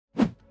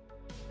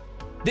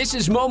This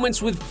is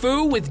Moments with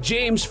Fu with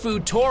James Fu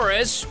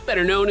Torres,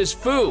 better known as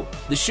Fu,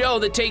 the show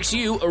that takes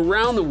you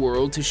around the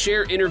world to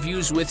share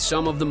interviews with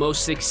some of the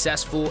most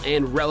successful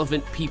and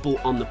relevant people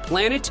on the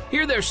planet,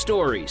 hear their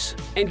stories,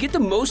 and get the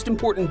most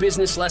important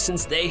business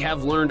lessons they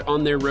have learned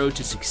on their road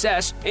to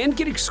success, and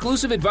get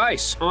exclusive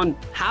advice on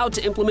how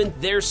to implement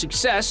their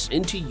success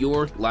into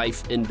your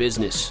life and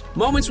business.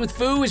 Moments with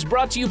Fu is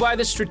brought to you by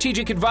the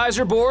Strategic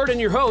Advisor Board and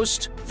your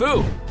host,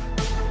 Fu.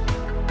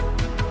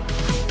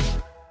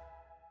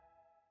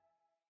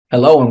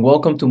 Hello and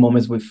welcome to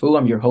Moments with Fu.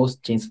 I'm your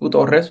host, James Fu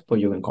Torres,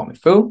 but you can call me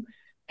Fu,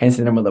 hence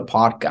the name of the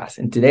podcast.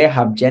 And today I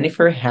have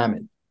Jennifer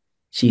Hammond.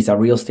 She's a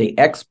real estate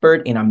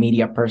expert and a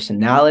media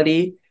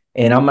personality,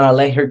 and I'm going to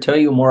let her tell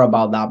you more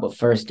about that. But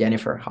first,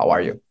 Jennifer, how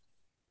are you?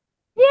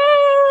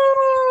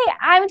 Yay!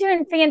 I'm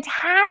doing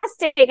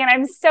fantastic, and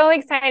I'm so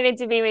excited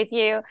to be with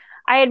you.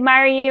 I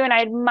admire you, and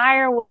I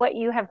admire what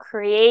you have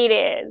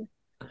created.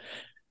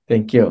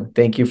 Thank you.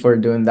 Thank you for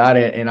doing that.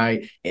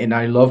 And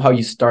I love how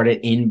you started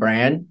in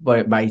brand,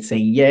 but by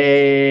saying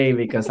yay,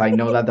 because I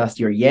know that that's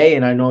your yay.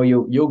 And I know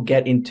you'll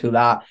get into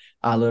that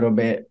a little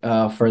bit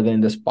further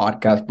in this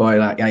podcast, but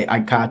like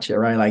I catch it,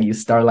 right? Like you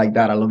start like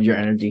that. I love your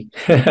energy.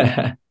 Thank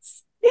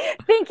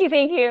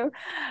you.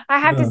 I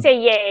have to say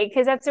yay,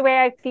 because that's the way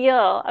I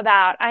feel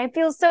about. I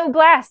feel so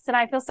blessed, and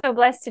I feel so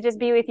blessed to just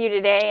be with you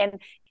today and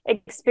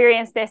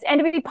experience this and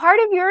to be part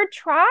of your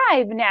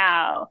tribe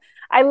now.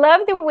 I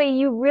love the way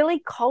you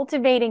really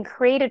cultivate and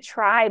create a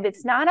tribe.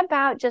 It's not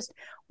about just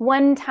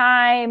one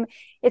time.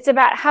 It's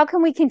about how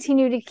can we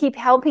continue to keep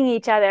helping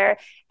each other.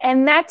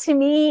 And that to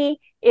me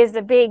is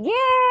a big yay,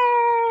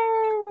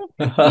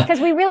 because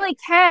we really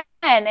can.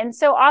 And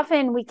so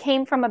often we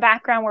came from a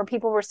background where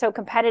people were so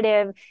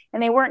competitive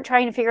and they weren't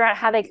trying to figure out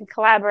how they could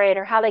collaborate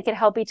or how they could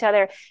help each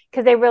other,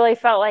 because they really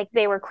felt like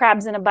they were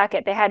crabs in a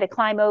bucket. They had to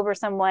climb over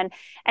someone.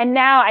 And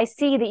now I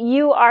see that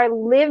you are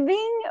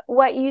living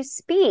what you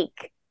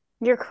speak.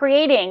 You're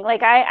creating.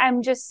 Like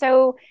I'm just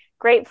so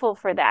grateful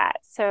for that.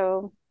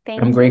 So thank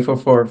you. I'm grateful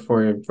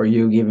for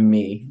you giving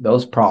me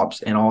those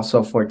props, and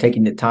also for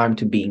taking the time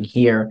to being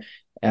here.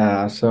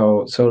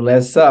 So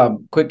let's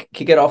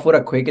kick it off with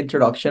a quick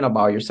introduction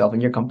about yourself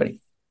and your company.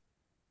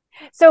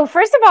 So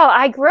first of all,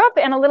 I grew up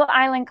in a little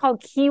island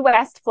called Key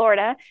West,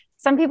 Florida.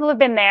 Some people have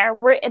been there.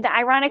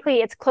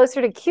 Ironically, it's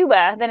closer to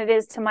Cuba than it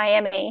is to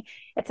Miami.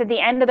 It's at the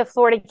end of the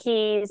Florida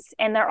Keys,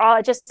 and they're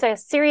all just a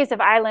series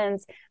of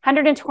islands,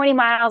 120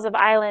 miles of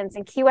islands,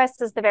 and Key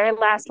West is the very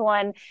last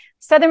one,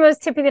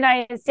 southernmost tip of the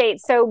United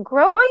States. So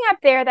growing up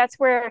there, that's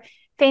where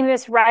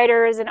famous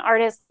writers and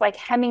artists like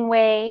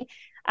Hemingway,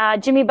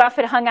 Jimmy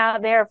Buffett hung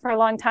out there for a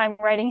long time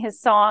writing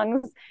his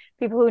songs.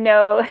 People who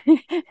know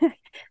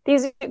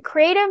these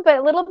creative, but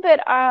a little bit,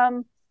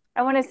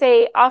 I want to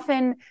say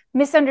often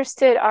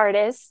misunderstood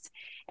artists.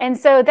 And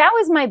so that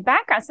was my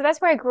background. So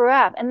that's where I grew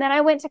up. And then I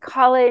went to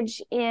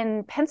college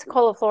in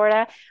Pensacola,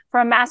 Florida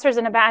for a master's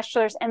and a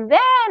bachelor's. And then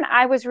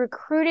I was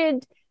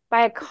recruited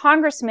by a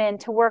congressman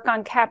to work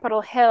on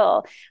Capitol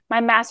Hill.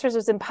 My master's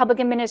was in public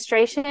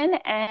administration.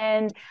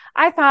 And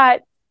I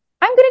thought,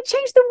 I'm going to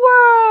change the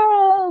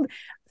world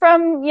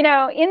from,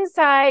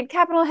 inside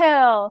Capitol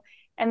Hill.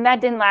 And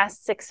that didn't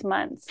last 6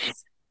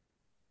 months.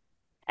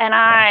 And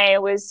I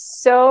was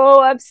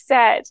so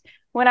upset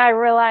when I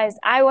realized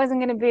I wasn't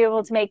going to be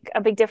able to make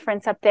a big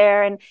difference up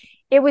there. And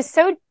it was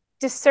so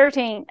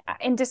disconcerting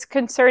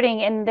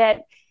in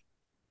that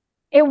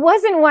it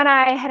wasn't what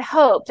I had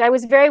hoped. I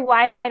was very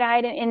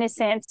wide-eyed and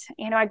innocent.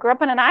 I grew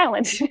up on an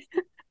island.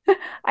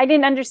 I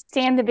didn't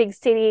understand the big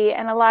city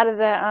and a lot of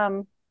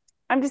the,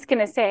 I'm just going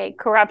to say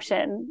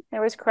corruption.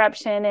 There was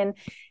corruption and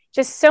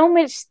just so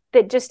much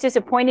that just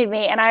disappointed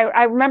me. And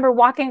I remember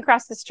walking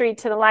across the street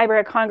to the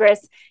Library of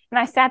Congress, and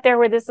I sat there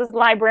with this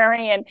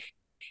librarian,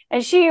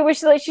 and she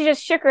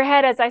just shook her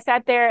head as I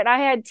sat there, and I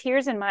had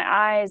tears in my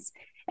eyes.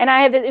 And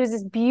it was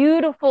this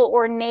beautiful,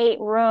 ornate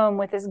room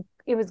with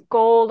it was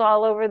gold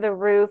all over the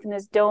roof and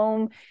this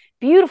dome,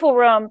 beautiful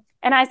room.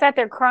 And I sat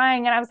there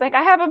crying, and I was like,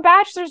 I have a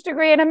bachelor's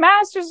degree and a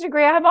master's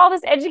degree. I have all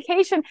this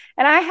education,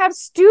 and I have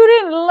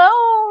student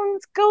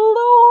loans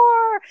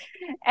galore.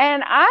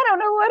 And I don't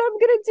know what I'm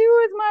going to do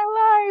with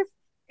my life,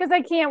 because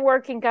I can't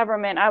work in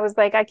government. I was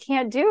like, I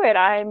can't do it.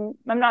 I'm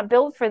not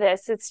built for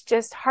this. It's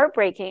just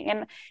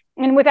heartbreaking.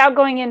 And without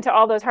going into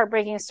all those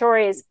heartbreaking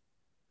stories,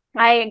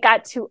 I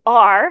got to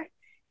R.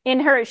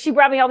 She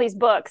brought me all these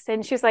books,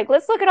 and she was like,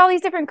 let's look at all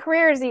these different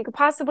careers that you could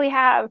possibly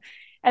have.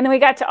 And then we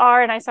got to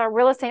R, and I saw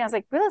real estate. I was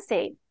like, real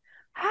estate?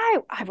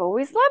 I've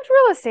always loved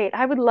real estate.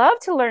 I would love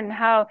to learn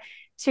how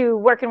to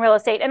work in real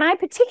estate. And I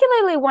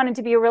particularly wanted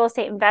to be a real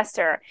estate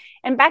investor.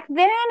 And back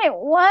then it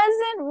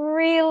wasn't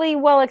really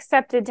well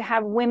accepted to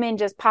have women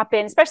just pop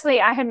in, especially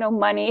I had no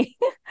money.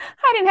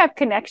 I didn't have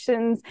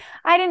connections.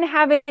 I didn't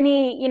have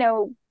any,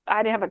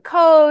 I didn't have a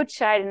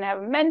coach. I didn't have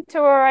a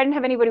mentor. I didn't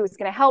have anybody who was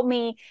going to help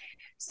me.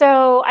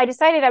 So I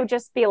decided I would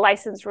just be a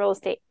licensed real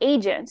estate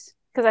agent,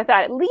 because I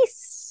thought at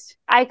least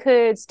I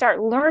could start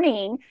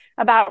learning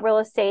about real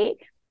estate.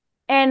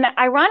 And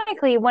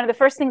ironically, one of the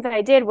first things that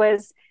I did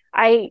was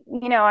I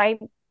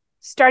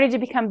started to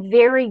become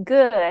very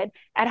good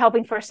at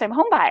helping first-time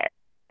home buyers.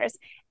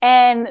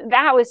 And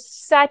that was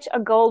such a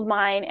gold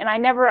mine. And I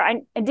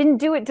didn't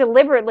do it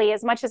deliberately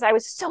as much as I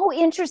was so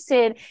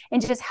interested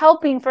in just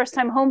helping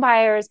first-time home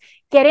buyers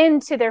get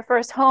into their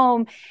first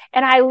home.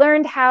 And I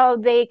learned how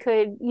they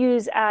could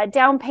use there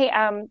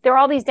are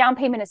all these down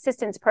payment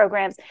assistance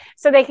programs.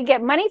 So they could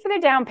get money for their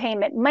down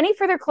payment, money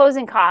for their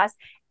closing costs.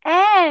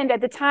 And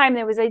at the time,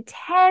 there was a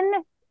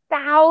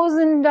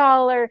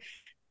 $10,000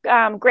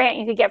 grant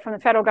you could get from the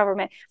federal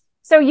government.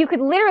 So you could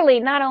literally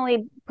not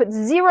only put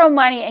zero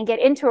money and get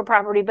into a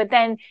property, but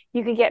then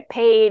you could get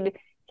paid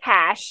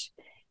cash.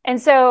 And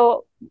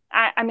so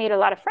I made a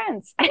lot of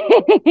friends,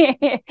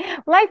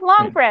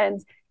 lifelong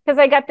friends, because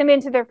I got them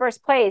into their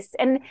first place.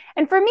 And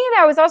for me,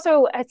 that was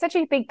also such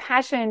a big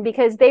passion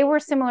because they were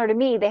similar to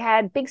me. They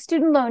had big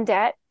student loan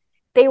debt.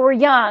 They were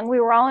young. We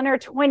were all in our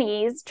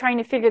 20s trying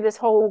to figure this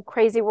whole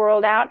crazy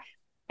world out.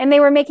 And they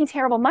were making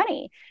terrible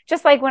money.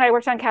 Just like when I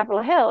worked on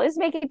Capitol Hill, it was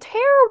making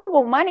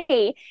terrible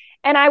money.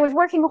 And I was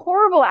working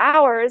horrible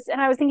hours.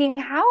 And I was thinking,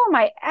 how am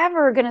I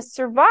ever going to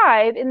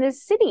survive in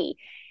this city?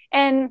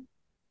 And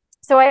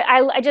so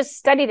I just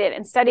studied it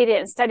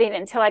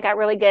until I got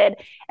really good.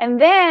 And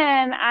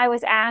then I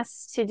was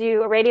asked to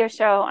do a radio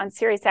show on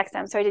Sirius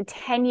XM. So I did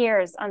 10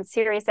 years on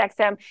Sirius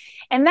XM.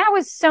 And that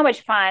was so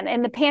much fun.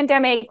 And the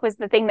pandemic was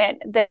the thing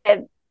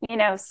that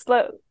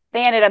slowed.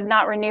 They ended up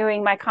not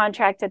renewing my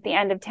contract at the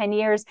end of 10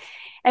 years.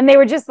 And they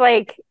were just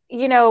like,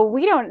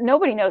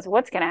 nobody knows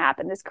what's going to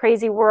happen. This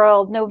crazy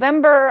world.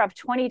 November of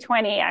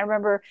 2020, I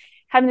remember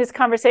having this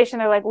conversation.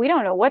 They're like, we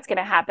don't know what's going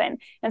to happen.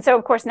 And so,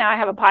 of course, now I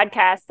have a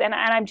podcast and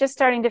I'm just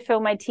starting to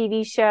film my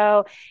TV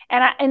show.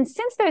 And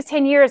since those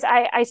 10 years,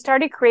 I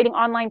started creating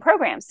online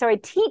programs. So I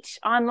teach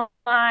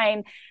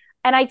online.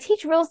 And I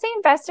teach real estate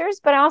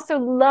investors, but I also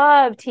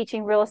love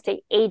teaching real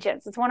estate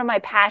agents. It's one of my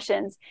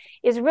passions.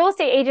 Is real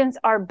estate agents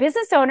are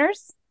business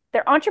owners,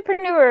 they're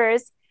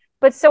entrepreneurs,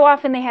 but so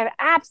often they have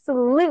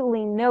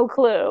absolutely no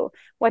clue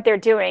what they're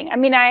doing. I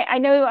mean, I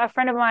know a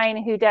friend of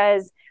mine who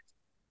does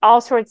all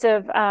sorts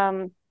of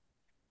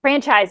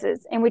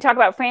franchises, and we talk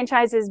about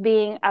franchises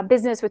being a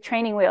business with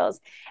training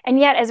wheels. And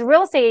yet, as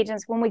real estate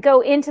agents, when we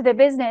go into the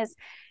business,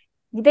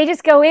 they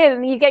just go in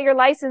and you get your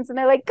license and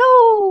they're like,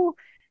 go,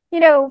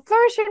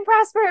 flourish and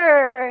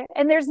prosper.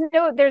 And there's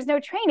no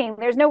training.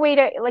 There's no way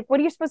to, like, what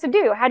are you supposed to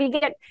do? How do you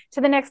get to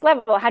the next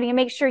level? How do you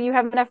make sure you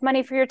have enough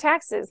money for your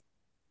taxes?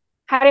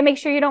 How do you make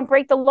sure you don't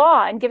break the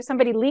law and give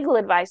somebody legal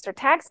advice or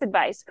tax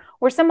advice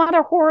or some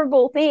other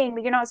horrible thing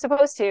that you're not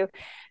supposed to?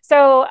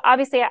 So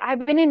obviously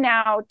I've been in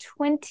now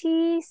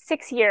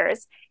 26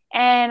 years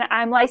and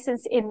I'm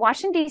licensed in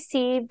Washington,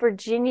 D.C.,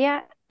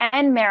 Virginia,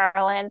 and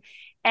Maryland.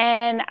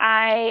 And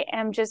I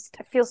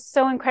feel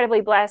so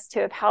incredibly blessed to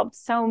have helped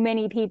so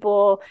many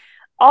people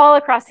all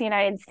across the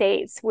United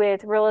States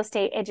with real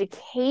estate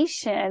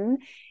education.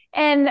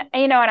 And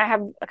I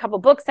have a couple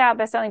books out,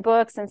 best-selling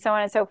books, and so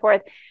on and so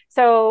forth.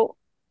 So,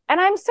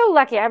 and I'm so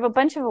lucky. I have a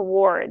bunch of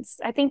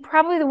awards. I think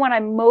probably the one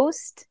I'm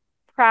most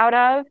proud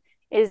of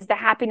is the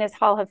Happiness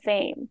Hall of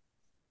Fame.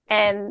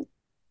 And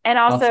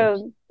also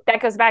awesome.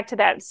 That goes back to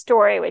that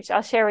story, which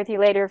I'll share with you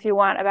later if you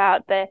want,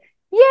 about the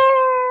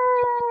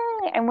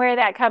and where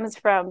that comes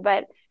from.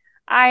 But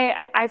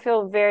I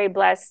feel very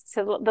blessed.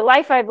 So the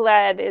life I've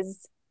led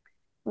is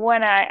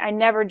one I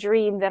never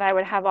dreamed that I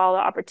would have all the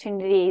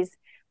opportunities,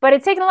 but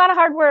it's taken a lot of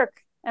hard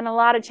work and a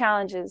lot of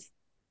challenges.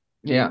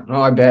 Yeah,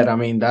 no, I bet. I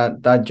mean,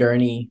 that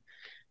journey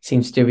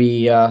seems to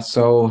be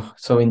so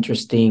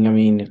interesting. I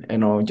mean,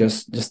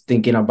 just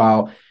thinking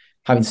about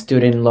having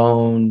student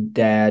loan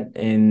debt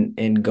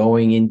and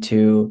going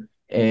into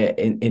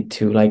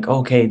like,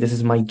 okay, this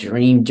is my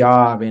dream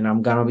job and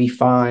I'm gonna be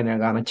fine. I'm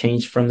gonna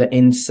change from the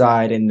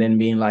inside, and then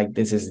being like,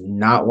 this is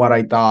not what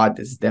I thought.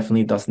 This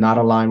definitely does not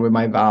align with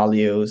my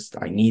values.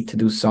 I need to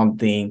do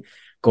something.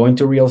 Going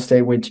to real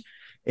estate, which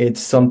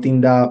it's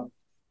something that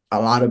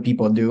a lot of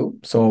people do.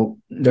 So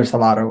there's a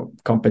lot of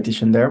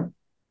competition there.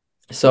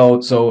 So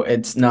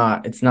it's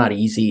not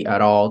easy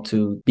at all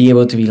to be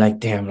able to be like,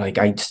 damn, like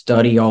I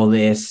study all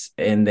this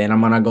and then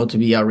I'm gonna go to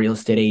be a real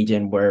estate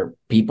agent where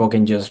people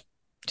can just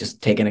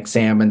take an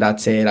exam and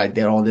that's it. I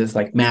did all this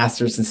like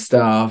masters and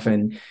stuff,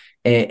 and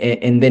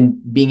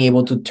then being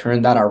able to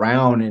turn that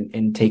around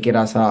and take it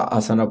as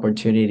an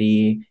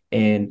opportunity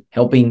and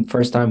helping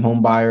first-time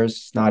home buyers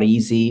is not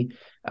easy.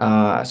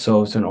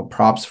 So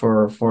props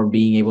for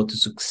being able to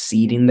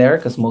succeed in there,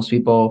 because most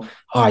people,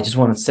 I just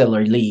want to sell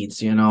their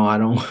leads, I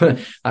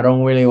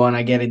don't really want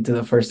to get into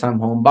the first-time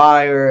home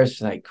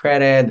buyers, like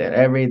credit and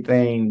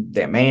everything,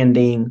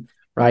 demanding,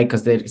 right?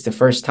 Because it's the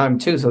first time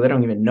too, so they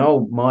don't even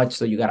know much,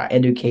 so you got to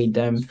educate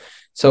them.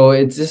 So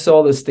it's just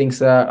all these things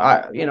that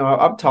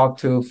I've talked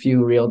to a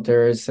few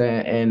realtors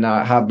and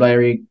have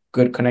very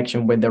good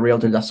connection with the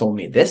realtor that sold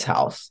me this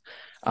house.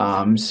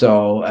 That's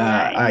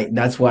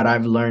what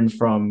I've learned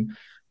from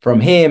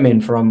him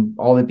and from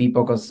all the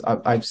people, because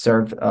I've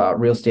served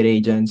real estate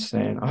agents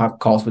and I have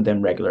calls with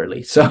them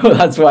regularly. So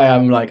that's why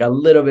I'm like a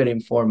little bit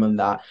informed on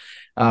that.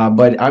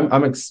 But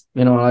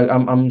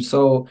I'm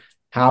so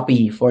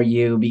happy for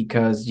you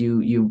because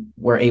you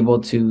were able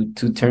to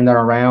turn that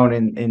around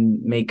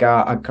and make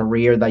a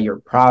career that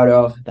you're proud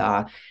of.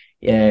 That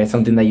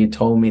something that you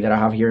told me that I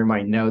have here in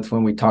my notes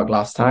when we talked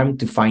last time,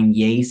 to find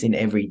yays in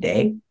every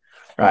day,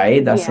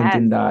 right? That's Yes.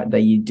 something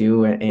that you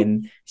do,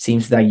 and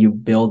seems that you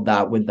build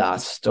that with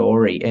that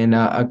story. And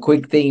a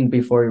quick thing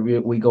before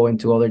we go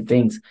into other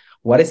things,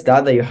 what is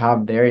that you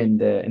have there in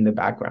the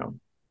background?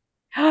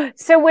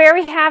 So where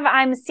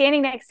I'm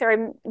standing next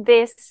to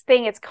this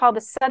thing. It's called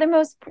the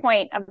southernmost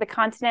point of the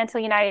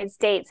continental United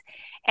States,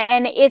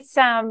 and it's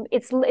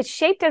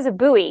shaped as a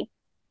buoy.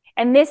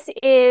 And this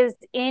is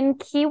in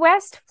Key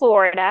West,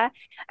 Florida.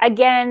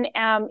 Again,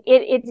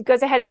 it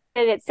goes ahead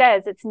and it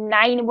says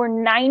we're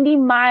 90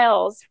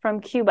 miles from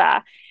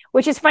Cuba,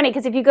 which is funny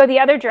because if you go the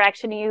other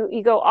direction,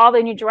 you go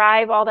and you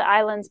drive all the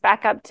islands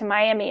back up to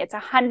Miami, it's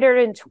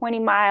 120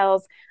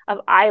 miles of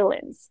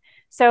islands.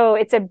 So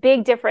it's a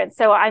big difference.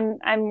 So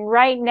I'm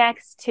right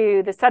next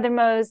to the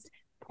southernmost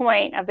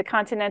point of the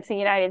continental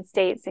United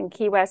States in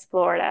Key West,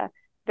 Florida.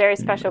 Very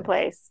special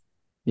place.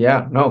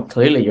 Yeah, no,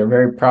 clearly you're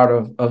very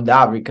proud of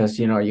that, because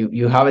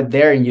you have it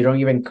there and you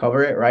don't even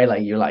cover it, right?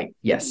 Like, you're like,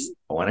 yes,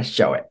 I want to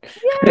show it.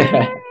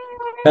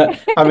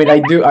 I mean, I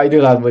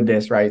do that with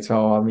this, right?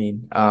 So I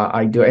mean,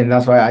 I do, and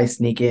that's why I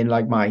sneak in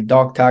like my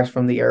dog tags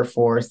from the Air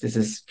Force. This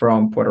is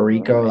from Puerto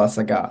Rico. That's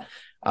like a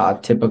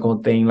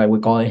typical thing, like we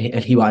call it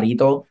el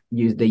jibarito.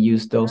 They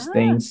use those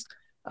things.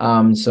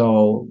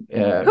 So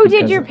who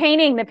did your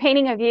painting? The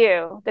painting of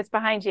you that's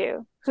behind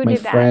you. Who my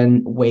did that?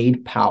 friend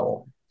Wade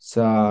Powell. It's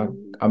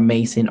an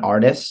amazing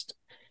artist.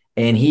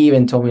 And he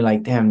even told me,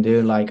 like, damn,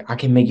 dude, like, I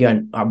can make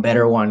you a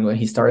better one, when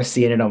he started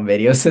seeing it on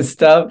videos and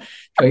stuff.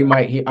 So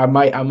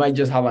I might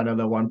just have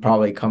another one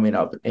probably coming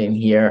up in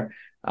here,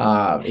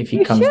 if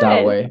he comes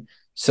that way.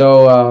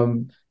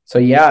 So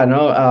yeah,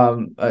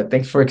 no,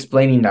 thanks for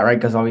explaining that, right?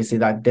 Because obviously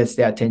that gets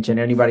the attention.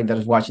 Anybody that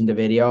is watching the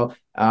video,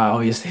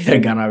 obviously they're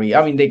gonna be,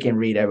 I mean, they can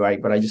read it,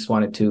 right? But I just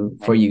wanted to,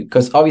 for you,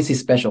 because obviously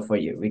special for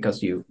you,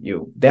 because you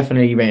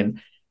definitely been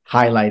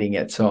highlighting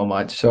it so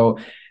much. So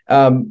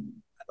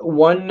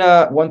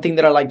one thing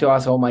that I like to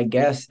ask all my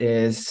guests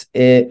is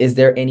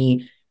there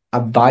any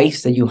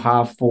advice that you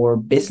have for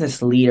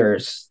business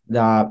leaders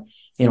that,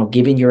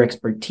 given your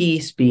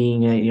expertise,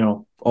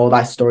 being all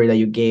that story that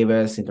you gave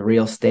us in the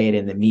real estate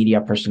and the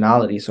media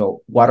personality,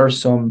 so what are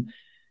some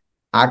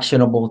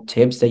actionable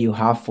tips that you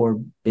have for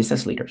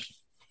business leaders?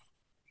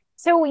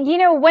 So,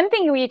 one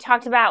thing we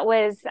talked about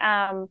was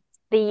the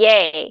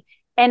yay.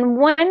 And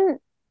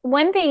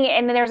one thing,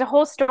 and there's a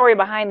whole story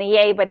behind the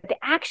yay, but the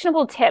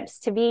actionable tips,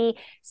 to be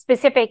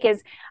specific,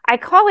 is I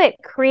call it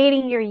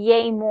creating your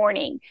yay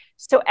morning.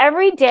 So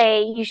every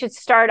day you should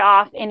start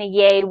off in a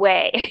yay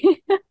way.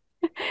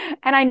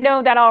 And I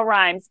know that all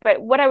rhymes,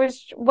 but what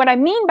I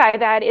mean by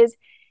that is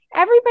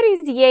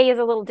everybody's yay is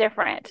a little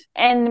different.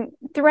 And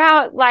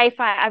throughout life,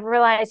 I've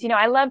realized,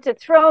 I love to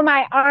throw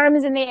my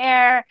arms in the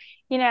air,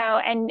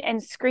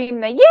 and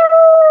scream the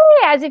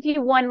yay as if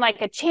you won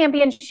like a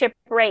championship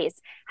race.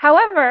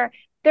 However,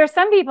 there are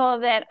some people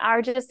that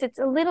are just, it's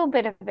a little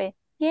bit of a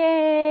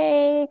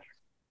yay.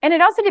 And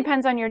it also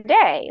depends on your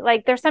day.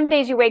 Like, there's some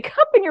days you wake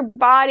up and your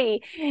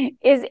body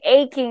is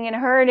aching and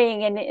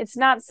hurting, and it's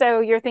not,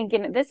 so you're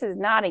thinking, this is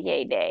not a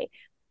yay day.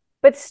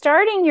 But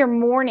starting your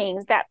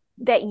mornings, that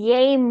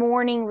yay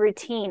morning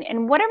routine,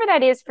 and whatever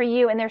that is for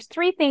you, and there's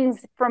three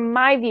things from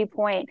my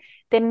viewpoint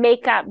that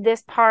make up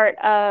this part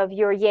of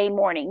your yay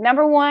morning.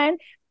 Number one,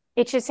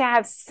 it's just to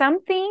have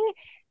something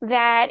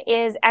that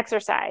is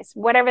exercise,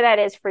 whatever that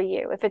is for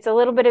you. If it's a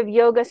little bit of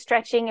yoga,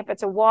 stretching, if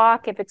it's a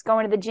walk, if it's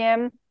going to the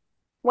gym,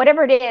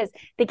 whatever it is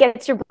that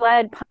gets your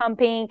blood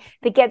pumping,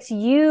 that gets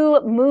you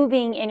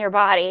moving in your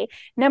body.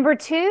 Number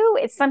two,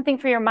 it's something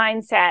for your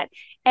mindset.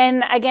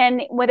 And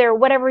again,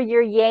 whatever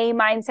your yay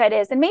mindset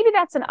is, and maybe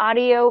that's an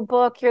audio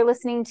book you're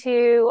listening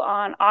to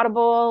on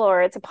Audible,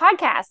 or it's a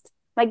podcast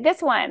like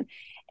this one.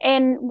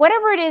 And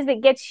whatever it is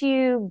that gets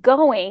you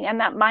going,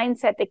 and that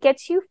mindset that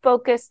gets you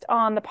focused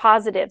on the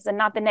positives and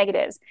not the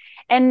negatives.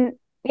 And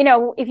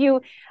if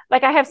you,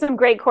 like, I have some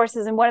great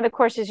courses, and one of the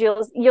courses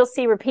you'll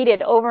see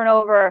repeated over and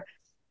over,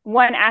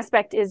 one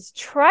aspect is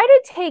try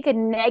to take a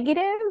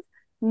negative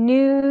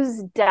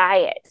news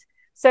diet.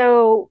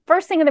 So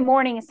first thing in the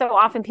morning, so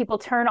often people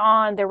turn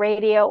on the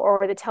radio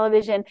or the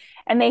television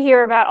and they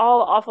hear about all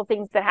the awful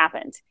things that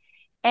happened.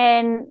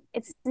 And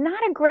it's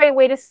not a great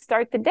way to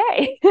start the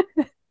day.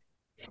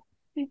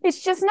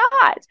 It's just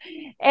not.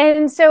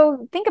 And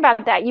so think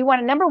about that. You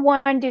want to, number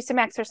one, do some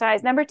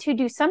exercise. Number two,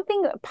 do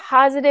something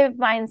positive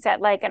mindset,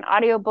 like an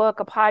audiobook,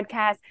 a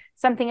podcast,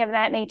 something of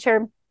that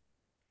nature.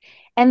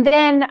 And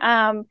then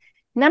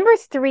number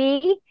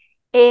three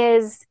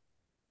is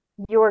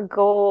your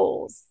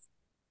goals.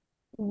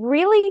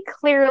 Really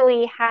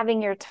clearly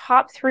having your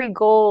top three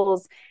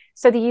goals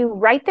so that you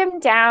write them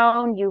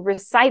down, you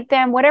recite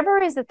them, whatever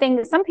is the thing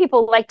that some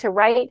people like to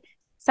write,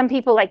 some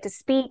people like to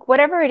speak,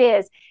 whatever it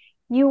is.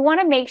 You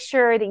want to make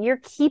sure that you're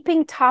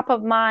keeping top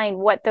of mind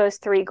what those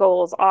three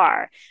goals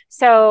are.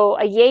 So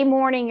a yay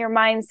morning, your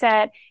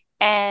mindset,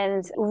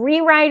 and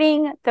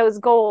rewriting those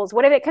goals,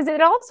 whatever, because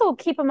it also,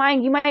 keep in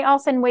mind, you might all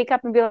of a sudden wake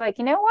up and be like,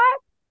 you know what?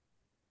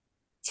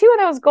 Two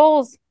of those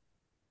goals,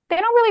 they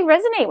don't really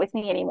resonate with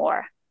me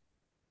anymore.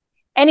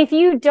 And if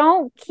you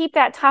don't keep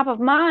that top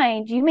of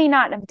mind, you may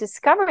not have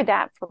discovered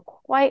that for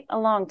quite a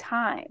long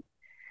time.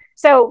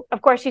 So,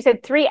 of course, you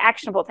said 3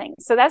 actionable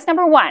things. So that's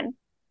number 1.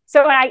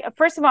 So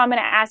first of all, I'm going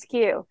to ask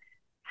you,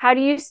 how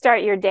do you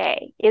start your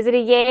day? Is it a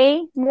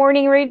yay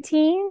morning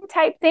routine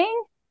type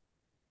thing?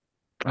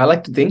 I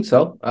like to think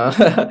so.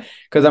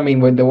 Because I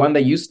mean, with the one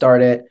that you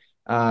started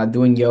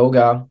doing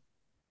yoga,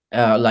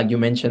 like you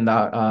mentioned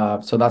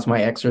that, so that's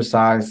my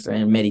exercise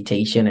and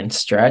meditation and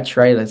stretch,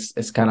 right?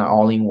 It's kind of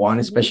all in one,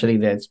 especially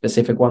the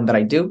specific one that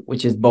I do,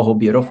 which is Boho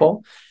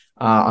Beautiful.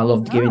 I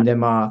love giving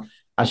them a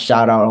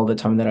shout out all the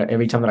time,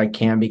 every time that I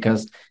can,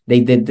 because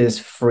they did this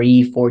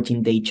free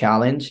 14-day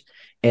challenge,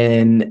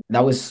 and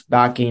that was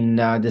back in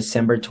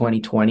December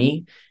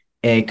 2020,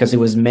 because it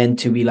was meant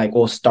to be like,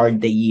 we'll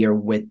start the year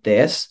with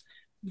this.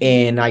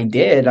 And I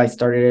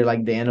started it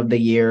like the end of the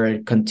year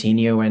and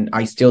continue, and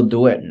I still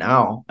do it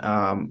now,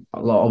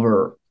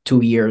 over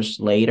 2 years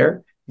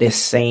later, the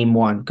same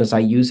one, because I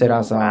use it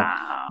as a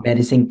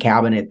medicine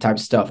cabinet type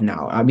stuff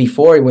now.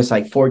 Before it was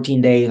like 14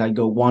 days, I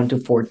go 1 to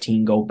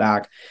 14, go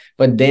back.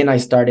 But then I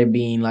started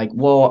being like,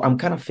 well, I'm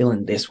kind of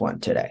feeling this one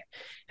today.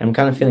 I'm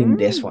kind of feeling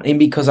this one. And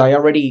because I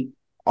already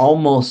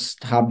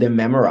almost have them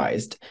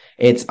memorized,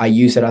 I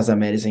use it as a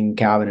medicine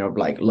cabinet of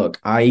like, look,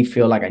 I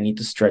feel like I need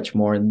to stretch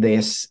more in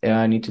this,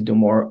 I need to do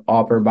more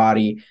upper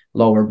body,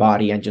 lower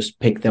body, and just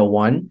pick the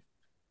one.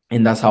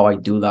 And that's how I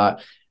do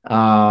that.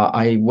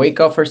 I wake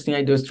up, first thing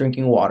I do is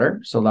drinking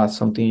water, so that's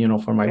something,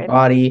 for my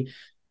body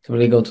to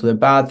really go to the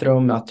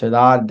bathroom. After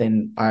that,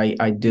 then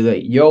I do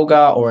the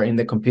yoga, or in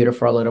the computer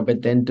for a little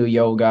bit, then do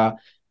yoga,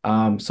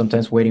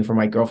 sometimes waiting for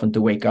my girlfriend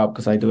to wake up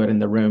because I do it in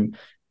the room.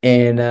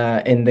 And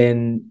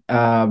then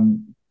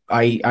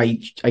I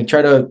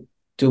try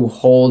to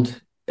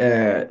hold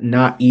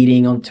not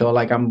eating until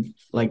like I'm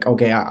like,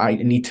 okay, I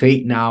need to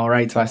eat now,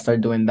 right? So I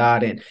start doing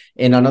that. And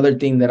another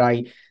thing that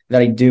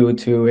I do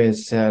too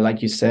is,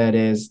 like you said,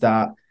 is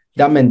that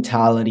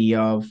mentality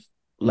of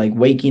like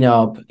waking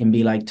up and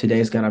be like,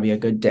 today's gonna be a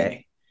good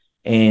day,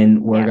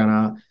 and we're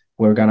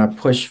gonna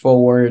push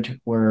forward,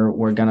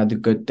 we're gonna do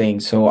good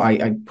things. So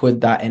I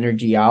put that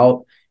energy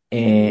out,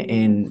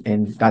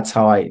 and that's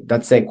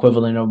the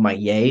equivalent of my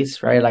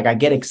yays, right? Like I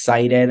get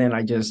excited and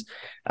I just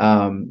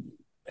my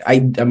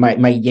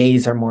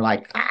yays are more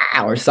like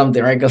or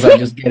something, right? Because I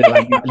just get it,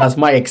 like that's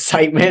my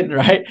excitement,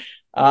 right?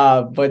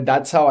 But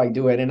that's how I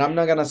do it. And I'm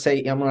gonna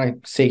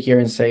sit here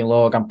and say,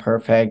 look, I'm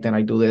perfect and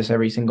I do this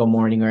every single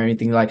morning or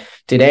anything. Like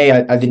today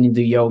I didn't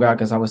do yoga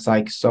because I was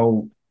like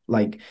so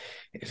like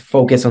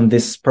focus on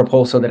this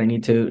proposal that I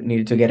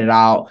needed to get it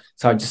out.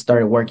 So I just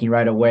started working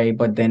right away.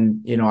 But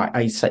then,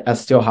 I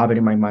still have it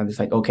in my mind. It's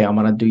like, okay, I'm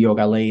going to do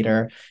yoga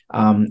later.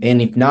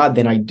 And if not,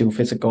 then I do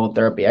physical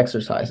therapy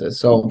exercises.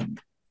 So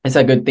it's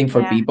a good thing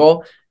for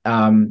people.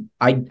 I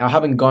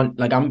haven't gone,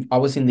 like I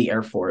was in the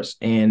Air Force,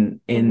 and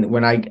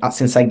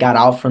since I got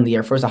out from the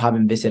Air Force, I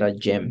haven't visited a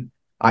gym.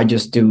 I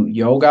just do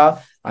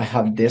yoga. I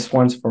have this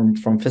ones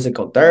from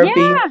physical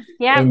therapy.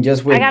 And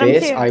just with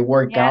this, I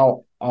work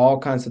out all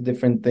kinds of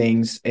different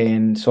things.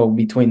 And so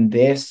between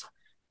this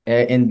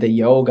and the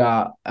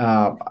yoga,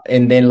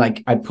 and then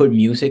like I put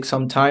music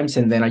sometimes,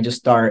 and then I just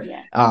start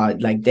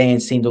like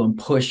dancing, doing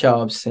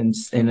push-ups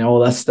and all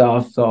that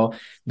stuff. So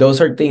those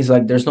are things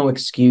like there's no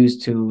excuse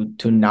to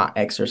not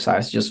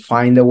exercise. Just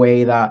find a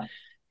way that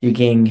you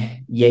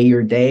can yay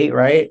your day,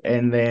 right?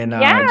 And then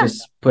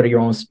just put your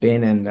own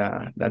spin, and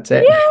that's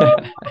it.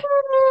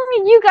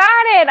 You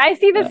got it. I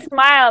see the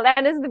smile.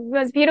 That is the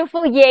most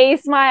beautiful yay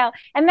smile.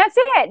 And that's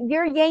it.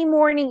 Your yay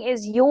morning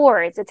is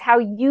yours. It's how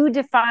you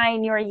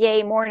define your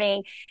yay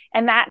morning.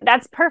 And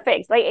that's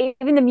perfect. Like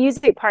even the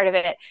music part of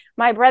it.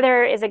 My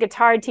brother is a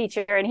guitar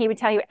teacher, and he would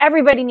tell you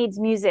everybody needs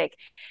music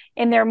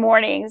in their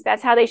mornings.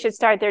 That's how they should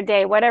start their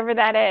day, whatever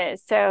that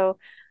is. So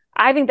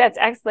I think that's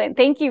excellent.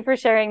 Thank you for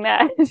sharing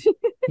that.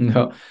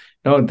 No,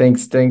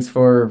 thanks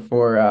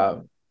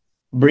for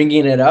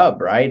bringing it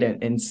up, right?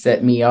 And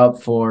set me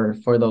up for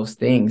those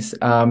things.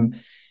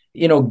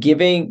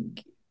 Giving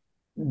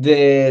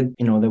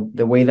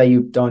the way that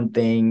you've done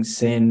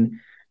things, and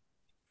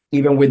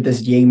even with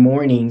this yay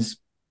mornings,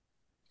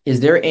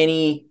 is there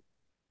any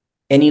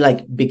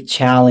like big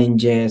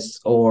challenges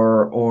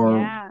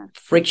or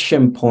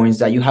friction points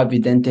that you have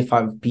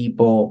identified with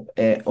people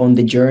on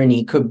the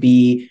journey? Could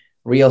be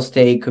real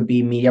estate, could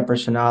be media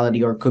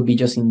personality, or could be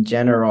just in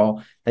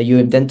general, that you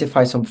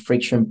identify some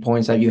friction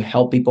points that you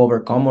help people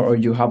overcome, or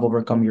you have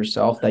overcome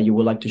yourself, that you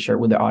would like to share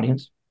with the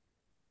audience?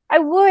 I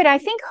would. I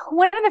think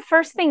one of the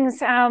first things,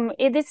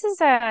 this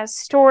is a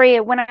story.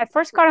 When I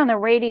first got on the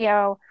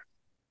radio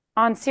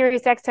on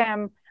Sirius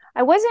XM,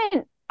 I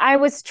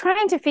was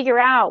trying to figure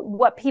out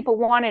what people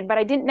wanted, but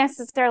I didn't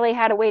necessarily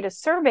have a way to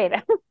survey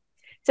them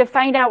to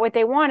find out what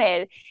they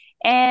wanted.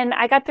 And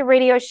I got the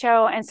radio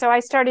show. And so I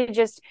started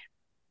just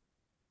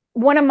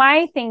one of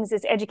my things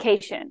is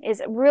education,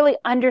 is really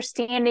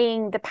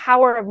understanding the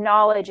power of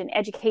knowledge and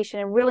education,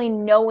 and really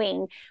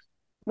knowing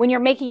when you're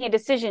making a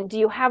decision, do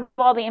you have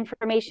all the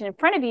information in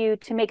front of you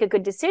to make a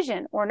good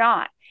decision or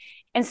not?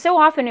 And so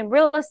often in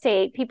real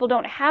estate, people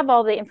don't have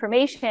all the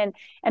information,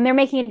 and they're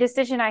making a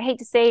decision, I hate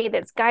to say,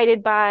 that's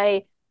guided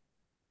by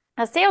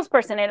a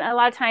salesperson. And a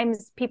lot of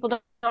times people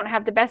don't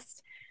have the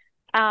best,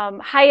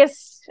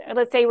 highest,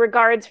 let's say,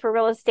 regards for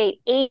real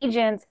estate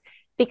agents,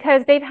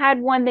 because they've had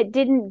one that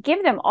didn't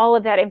give them all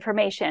of that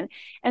information.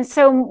 And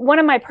so one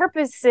of my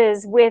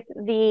purposes with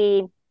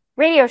the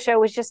radio show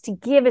was just to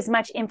give as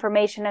much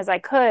information as I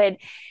could.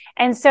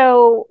 And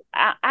so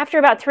after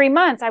about 3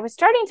 months, I was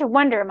starting to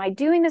wonder, am I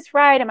doing this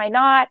right? Am I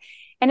not?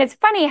 And it's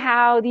funny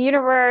how the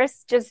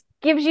universe just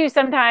gives you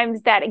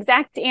sometimes that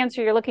exact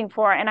answer you're looking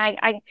for. And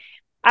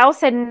all of a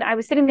sudden I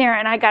was sitting there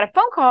and I got a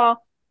phone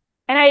call,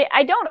 and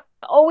I don't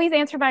always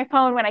answer my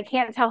phone when I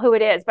can't tell who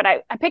it is, but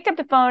I picked up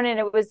the phone, and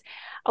it was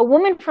a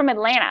woman from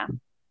Atlanta.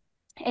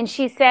 And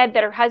she said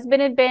that her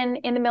husband had been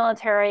in the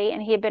military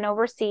and he had been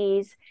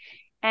overseas,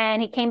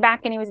 and he came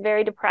back and he was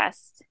very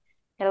depressed.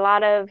 He had a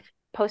lot of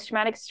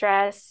post-traumatic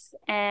stress,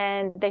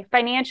 and they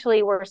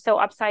financially were so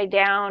upside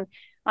down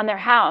on their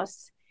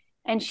house.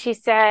 And she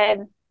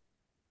said,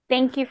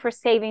 "Thank you for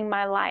saving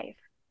my life."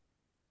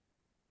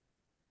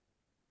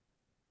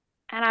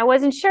 And I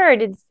wasn't sure.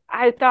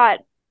 I thought,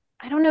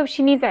 I don't know if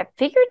she means that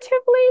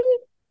figuratively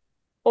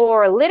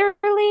or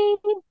literally.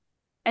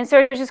 And so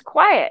it was just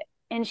quiet.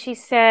 And she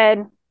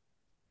said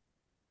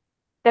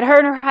that her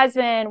and her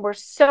husband were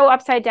so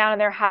upside down in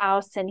their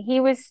house, and he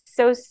was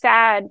so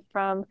sad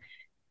from,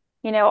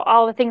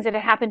 all the things that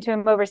had happened to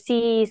him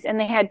overseas. And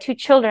they had 2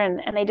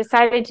 children, and they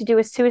decided to do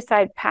a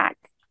suicide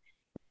pact.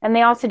 And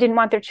they also didn't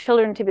want their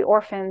children to be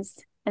orphans.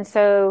 And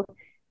so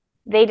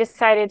they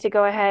decided to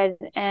go ahead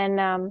and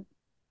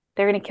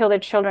they're going to kill their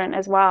children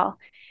as well.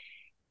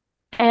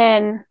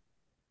 And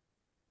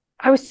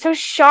I was so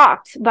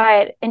shocked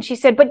by it. And she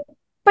said, but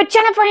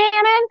Jennifer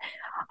Hammond,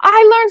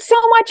 I learned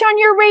so much on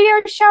your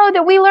radio show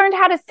that we learned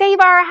how to save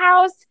our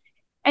house.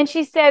 And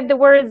she said the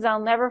words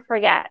I'll never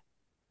forget: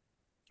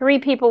 3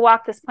 people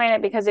walk this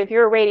planet because of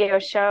your radio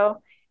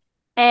show.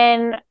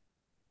 And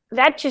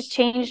that just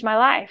changed my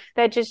life.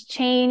 That just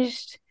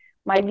changed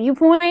my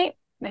viewpoint.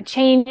 That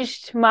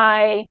changed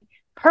my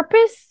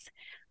purpose.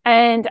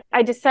 And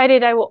I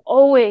decided I will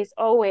always,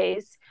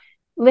 always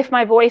lift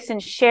my voice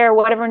and share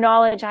whatever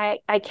knowledge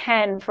I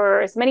can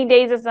for as many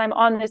days as I'm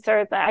on this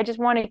earth. I just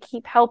want to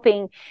keep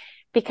helping,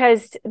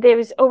 because it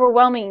was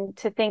overwhelming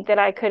to think that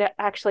I could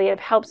actually have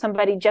helped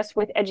somebody just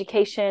with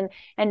education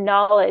and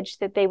knowledge,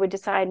 that they would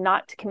decide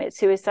not to commit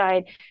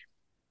suicide.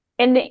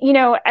 And,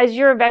 as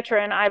you're a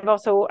veteran, I've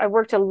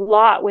worked a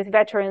lot with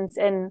veterans,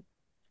 and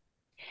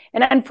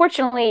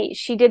unfortunately,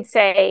 she did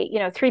say,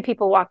 3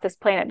 people walk this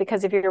planet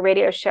because of your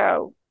radio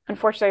show.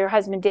 Unfortunately, her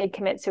husband did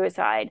commit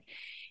suicide.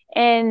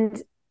 And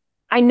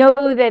I know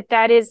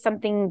that is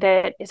something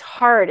that is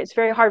hard. It's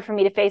very hard for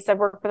me to face. I've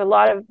worked with a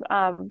lot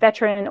of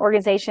veteran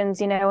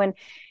organizations, and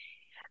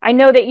I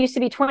know that it used to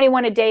be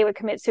 21 a day would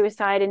commit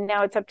suicide, and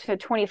now it's up to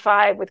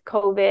 25 with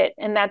COVID.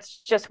 And that's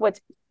just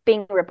what's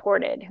being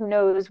reported. Who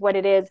knows what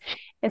it is?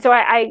 And so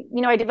I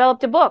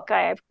developed a book.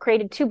 I've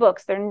created 2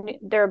 books.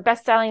 They're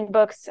best-selling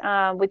books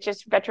with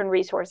just veteran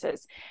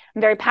resources.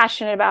 I'm very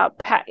passionate about,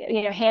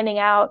 handing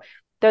out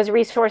those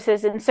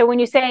resources. And so when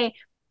you say,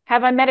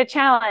 have I met a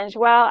challenge?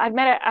 Well, I've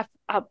met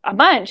a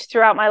bunch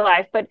throughout my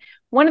life, but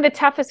one of the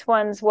toughest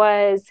ones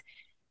was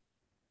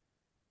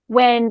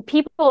when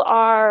people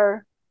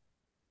are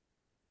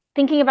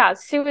thinking about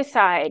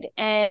suicide,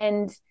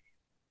 and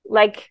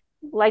like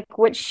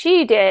what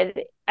she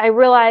did, I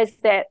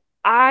realized that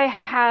I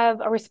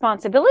have a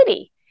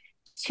responsibility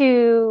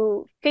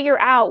to figure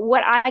out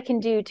what I can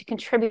do to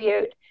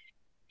contribute,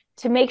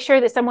 to make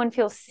sure that someone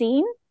feels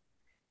seen,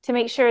 to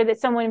make sure that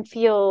someone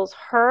feels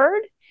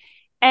heard,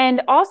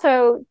 and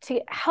also to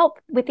help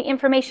with the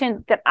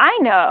information that I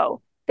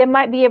know that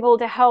might be able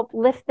to help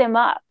lift them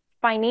up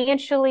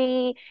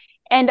financially.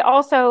 And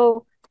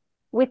also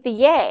with the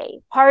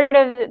yay, part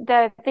of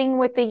the thing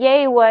with the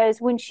yay was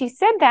when she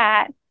said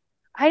that,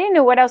 I didn't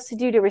know what else to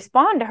do to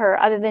respond to her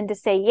other than to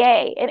say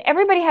yay. And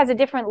everybody has a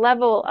different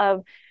level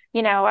of,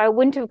 I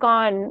wouldn't have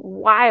gone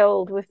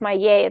wild with my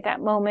yay at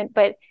that moment,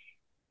 but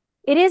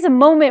it is a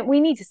moment we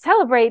need to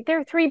celebrate.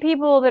 There are 3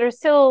 people that are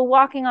still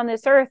walking on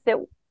this earth that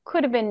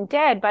could have been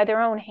dead by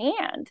their own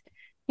hand,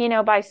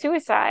 by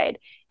suicide.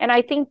 And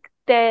I think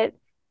that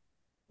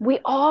we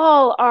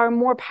all are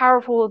more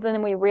powerful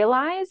than we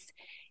realize,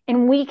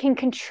 and we can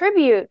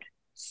contribute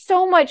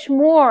so much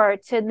more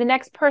to the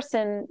next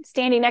person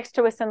standing next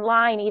to us in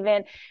line,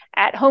 even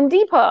at Home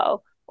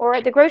Depot or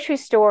at the grocery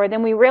store,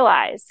 than we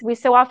realize. We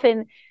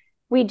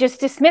just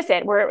dismiss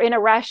it. We're in a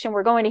rush and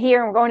we're going to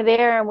here and we're going to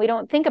there, and we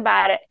don't think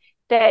about it.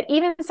 That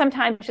even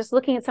sometimes just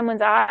looking at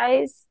someone's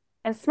eyes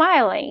and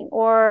smiling,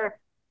 or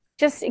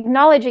just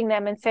acknowledging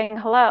them and saying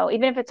hello,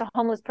 even if it's a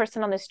homeless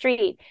person on the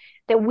street,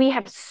 that we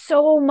have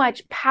so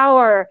much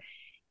power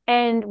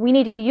and we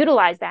need to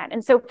utilize that.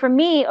 And so for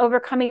me,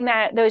 overcoming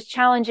those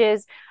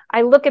challenges,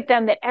 I look at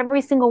them that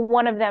every single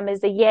one of them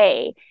is a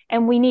yay,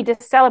 and we need to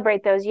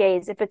celebrate those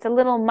yays. If it's a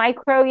little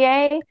micro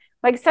yay,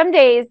 like some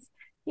days,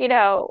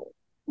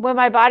 when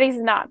my body's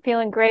not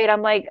feeling great,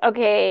 I'm like,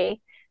 okay,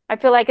 I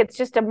feel like it's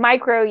just a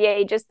micro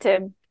yay just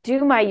to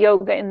do my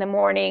yoga in the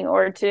morning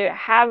or to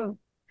have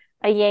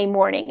a yay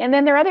morning. And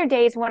then there are other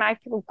days when I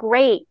feel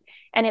great,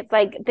 and it's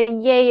like the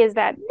yay is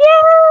that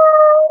yay,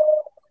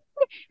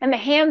 and the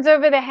hands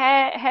over the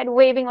head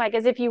waving like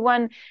as if you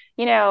won,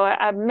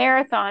 a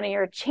marathon, or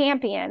you're a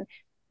champion.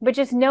 But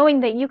just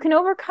knowing that you can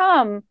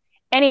overcome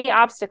any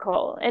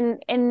obstacle,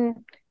 and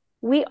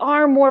we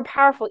are more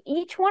powerful.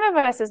 Each one of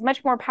us is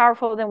much more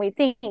powerful than we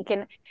think.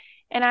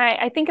 And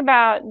I think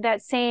about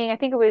that saying, I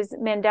think it was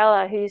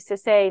Mandela who used to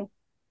say,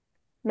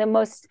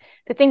 the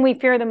thing we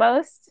fear the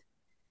most,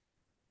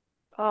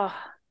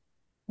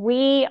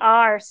 we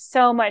are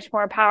so much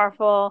more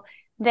powerful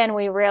than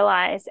we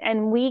realize,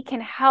 and we can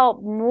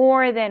help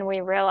more than we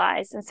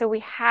realize. And so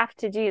we have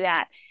to do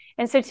that.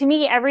 And so to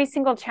me, every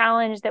single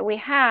challenge that we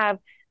have,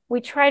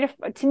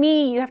 to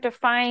me, you have to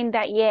find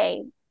that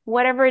yay,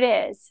 whatever it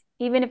is,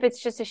 even if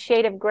it's just a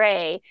shade of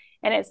gray,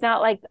 and it's not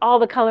like all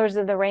the colors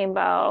of the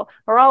rainbow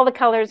or all the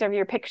colors of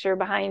your picture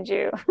behind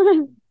you.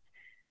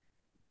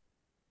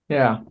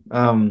 Yeah.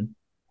 I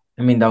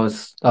mean, that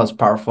was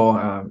powerful.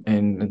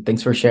 And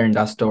thanks for sharing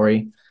that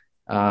story.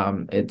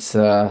 It's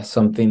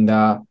something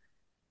that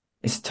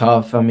is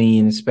tough. I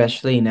mean,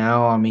 especially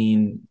now, I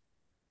mean,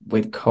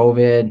 with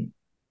COVID,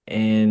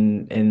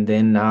 and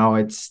then now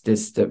it's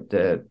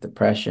the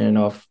depression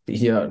of,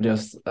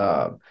 just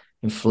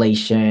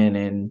inflation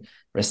and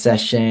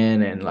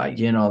recession, and like,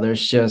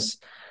 there's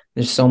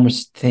so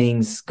much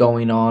things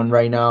going on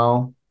right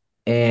now.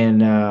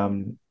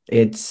 And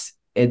it's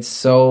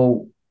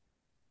so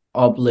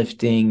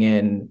uplifting,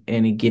 and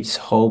it gives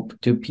hope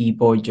to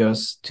people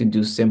just to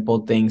do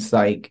simple things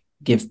like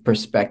give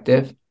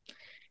perspective.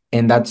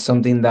 And that's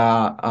something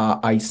that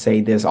I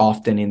say this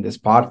often in this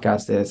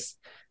podcast.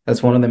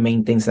 That's one of the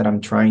main things that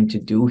I'm trying to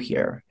do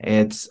here.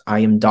 I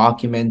am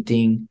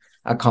documenting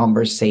a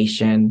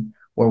conversation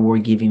where we're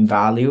giving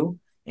value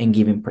and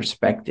giving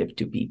perspective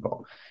to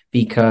people,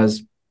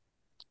 because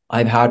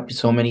I've had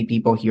so many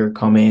people here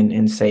come in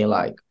and say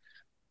like,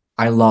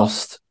 I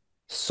lost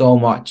so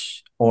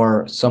much,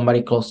 or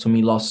somebody close to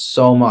me lost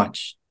so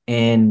much,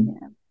 and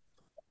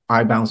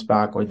I bounce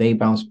back, or they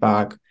bounce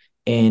back.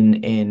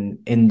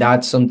 And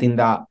that's something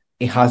that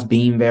it has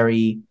been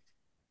very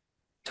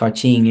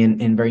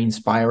touching and very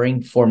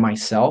inspiring for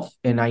myself.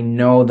 And I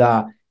know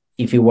that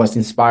if it was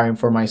inspiring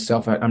for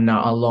myself, I'm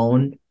not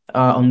alone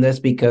on this,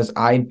 because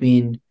I've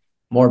been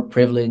more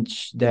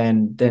privileged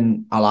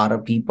than a lot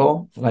of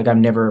people. Like, I've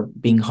never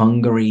been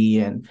hungry,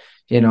 and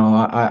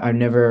I've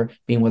never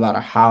been without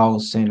a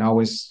house, and I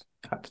always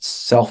have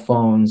cell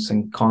phones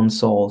and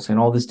consoles and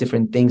all these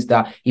different things,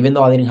 that even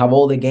though I didn't have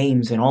all the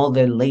games and all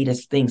the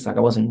latest things, like I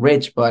wasn't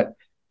rich, but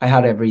I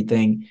had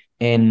everything.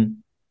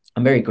 And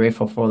I'm very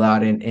grateful for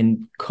that.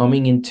 And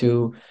coming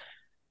into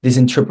this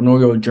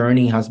entrepreneurial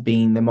journey has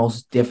been the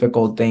most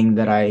difficult thing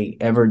that I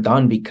ever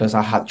done, because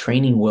I had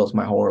training wheels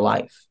my whole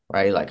life,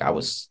 right? Like, I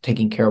was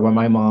taken care of by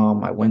my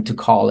mom. I went to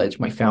college.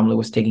 My family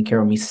was taking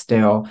care of me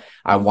still.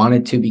 I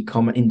wanted to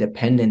become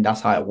independent. That's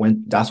how I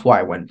went. That's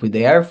why I went with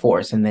the Air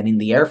Force. And then in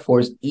the Air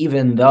Force,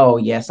 even though,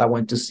 yes, I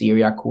went to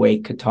Syria,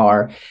 Kuwait,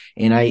 Qatar,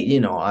 and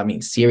I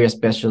mean, Syria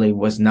especially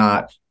was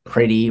not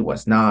pretty,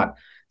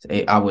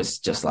 I was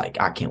just like,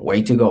 I can't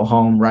wait to go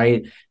home,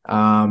 right?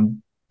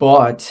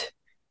 But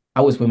I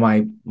was with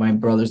my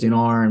brothers in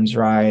arms,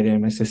 right,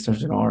 and my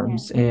sisters in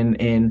arms,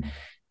 and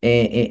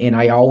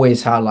I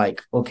always had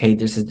like, okay,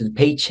 this is the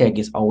paycheck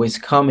is always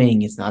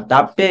coming. It's not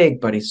that big,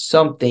 but it's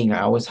something.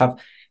 I always have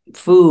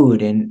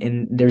food,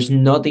 and there's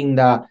nothing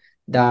that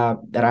I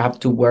have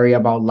to worry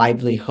about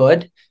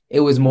livelihood. It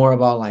was more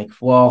about like,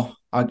 well,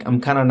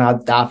 I'm kind of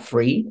not that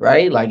free,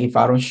 right? Like, if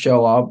I don't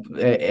show up,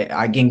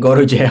 I can go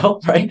to jail,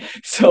 right?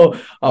 So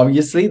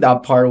obviously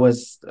that part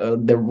was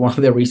one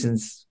of the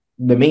reasons.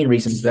 The main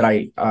reasons that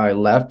I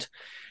left,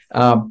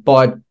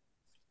 but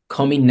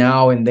coming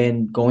now and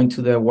then going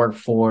to the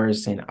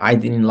workforce, and I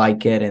didn't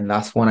like it, and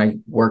that's when I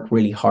worked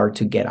really hard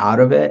to get out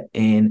of it.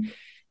 And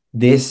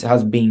this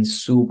has been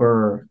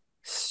super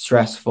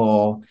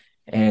stressful,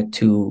 and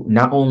to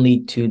not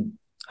only to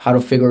how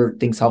to figure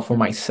things out for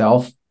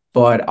myself,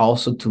 but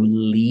also to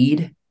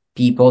lead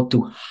people,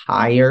 to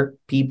hire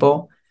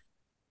people.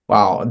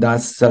 Wow,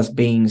 that's just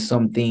been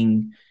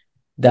something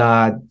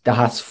that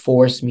has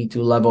forced me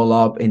to level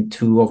up and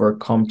to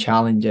overcome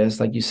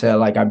challenges. Like you said,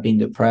 like, I've been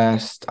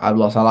depressed, I've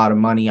lost a lot of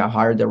money, I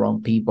hired the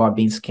wrong people, I've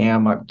been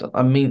scammed,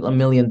 I mean, a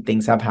million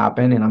things have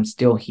happened, and I'm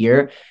still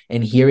here.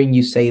 And hearing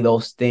you say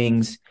those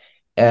things,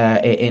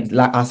 and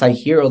as I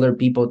hear other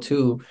people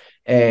too,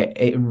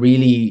 it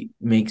really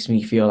makes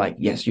me feel like,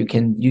 yes, you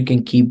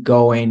can keep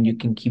going, you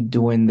can keep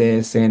doing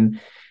this. And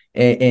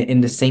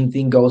the same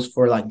thing goes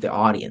for like the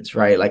audience,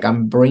 right? Like,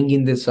 I'm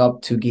bringing this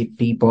up to give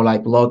people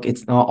like, look,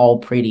 it's not all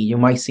pretty. You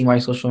might see my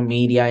social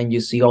media and you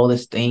see all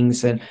these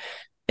things, and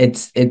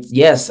it's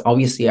yes,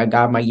 obviously I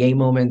got my yay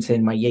moments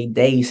and my yay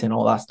days and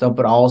all that stuff,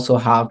 but I also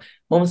have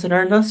moments that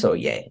are not so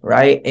yay,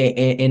 right?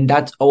 And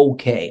that's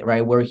okay,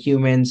 right? We're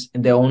humans.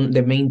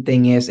 The main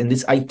thing is, and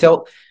this I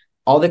tell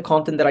all the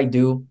content that I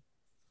do,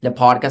 the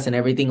podcast and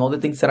everything, all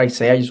the things that I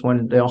say, I just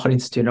want the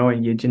audience to know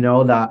and you to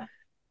know that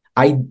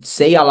I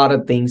say a lot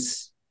of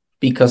things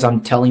because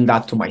I'm telling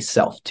that to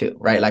myself too,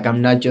 right? Like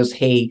I'm not just,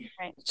 hey,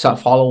 Right. so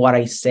follow what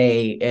I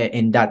say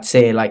and that's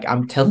it. Like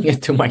I'm telling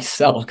it to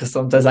myself because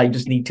sometimes I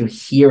just need to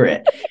hear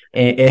it.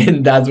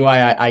 And that's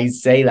why I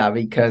say that,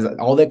 because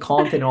all the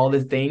content, all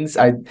the things,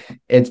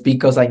 it's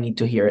because I need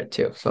to hear it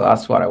too. So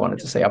that's what I wanted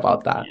to say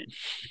about that.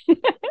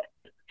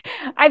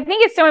 I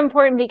think it's so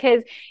important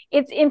because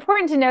it's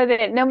important to know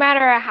that no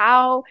matter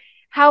how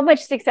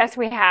much success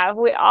we have,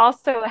 we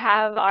also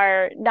have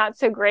our not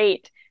so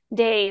great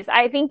days.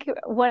 I think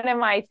one of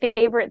my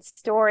favorite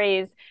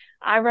stories,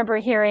 I remember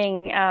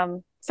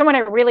hearing someone I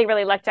really,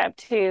 really looked up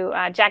to,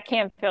 Jack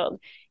Canfield.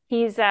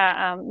 He's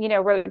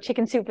wrote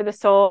Chicken Soup for the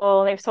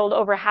Soul. They've sold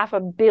over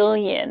 500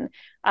 million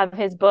of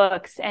his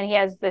books, and he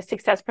has the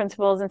success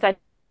principles and such.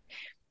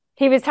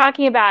 He was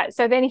talking about,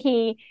 so then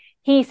he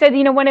said,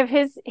 one of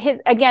his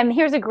again,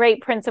 here's a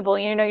great principle.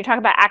 You talk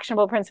about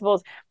actionable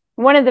principles.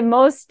 One of the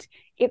most,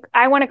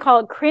 I want to call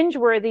it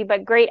cringeworthy,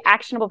 but great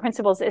actionable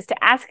principles is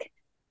to ask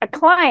a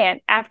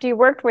client after you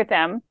worked with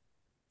them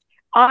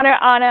on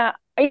a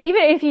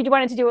even if you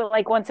wanted to do it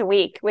like once a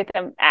week with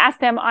them, ask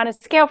them on a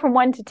scale from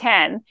 1 to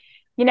 10,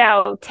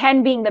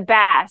 10 being the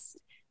best,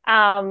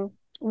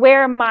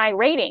 where am I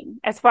rating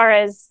as far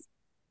as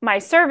my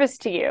service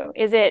to you?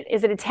 Is it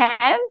a 10?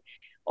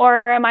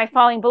 Or am I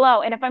falling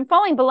below? And if I'm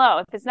falling below,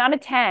 if it's not a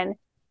 10,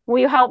 will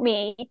you help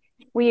me?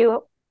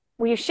 Will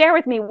you share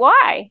with me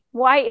why?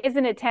 Why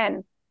isn't it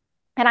 10?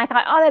 And I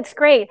thought, oh, that's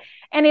great.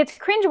 And it's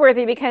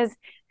cringeworthy because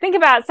think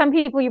about some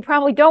people you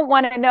probably don't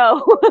want to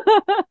know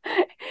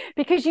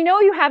because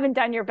you haven't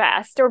done your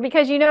best, or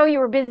because you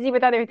were busy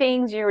with other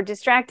things, you were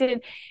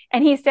distracted.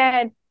 And he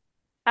said,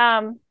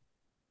 then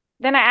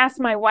I asked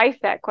my wife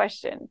that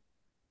question,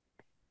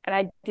 and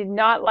I did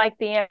not like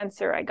the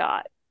answer I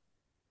got.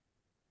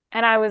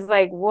 And I was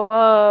like,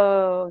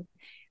 whoa,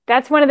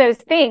 that's one of those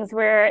things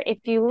where if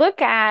you look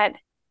at,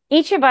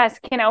 each of us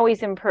can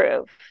always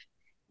improve.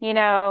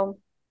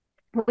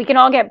 We can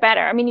all get better.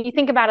 I mean, you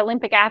think about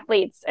Olympic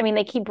athletes. I mean,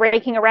 they keep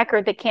breaking a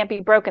record that can't be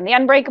broken, the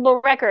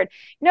unbreakable record.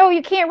 No,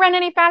 you can't run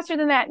any faster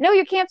than that. No,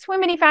 you can't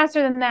swim any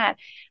faster than that.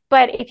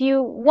 But if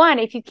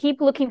you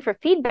keep looking for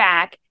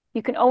feedback,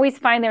 you can always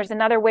find there's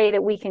another way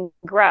that we can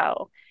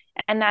grow.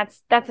 And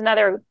that's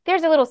another,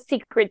 there's a little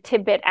secret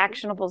tidbit,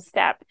 actionable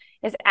step,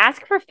 is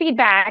ask for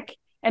feedback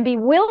and be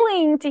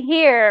willing to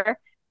hear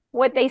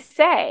what they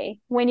say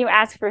when you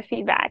ask for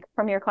feedback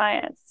from your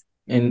clients.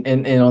 And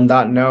on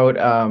that note,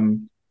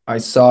 I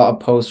saw a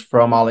post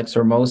from Alex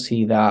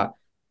Hormozi that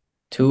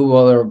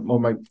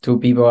two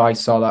people I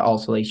saw that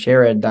also they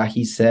shared, that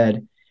he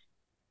said,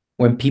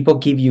 when people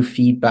give you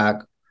feedback,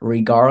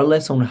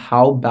 regardless on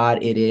how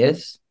bad it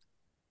is,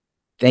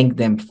 thank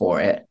them for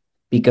it,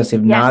 because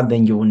if not,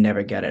 then you will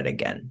never get it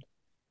again.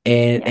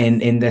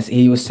 And this,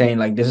 he was saying,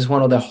 like, this is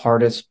one of the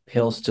hardest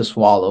pills to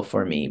swallow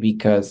for me,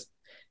 because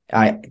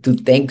to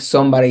thank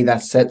somebody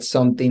that said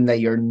something that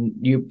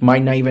you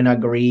might not even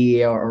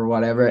agree or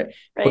whatever,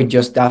 right, but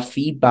just that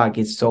feedback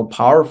is so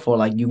powerful.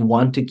 Like, you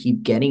want to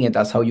keep getting it.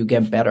 That's how you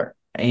get better.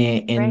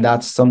 And right,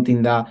 that's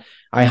something that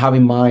I have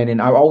in mind.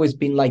 And I've always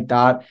been like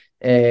that.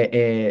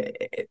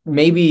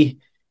 Maybe,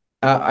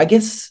 I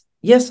guess,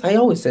 yes, I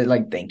always said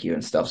like thank you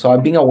and stuff. So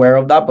I've been aware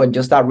of that, but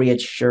just that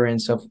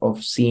reassurance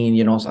of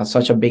seeing,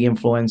 such a big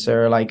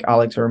influencer like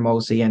Alex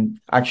Hormozi, and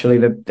actually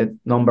the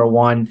number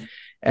one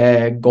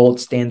gold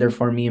standard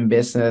for me in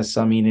business.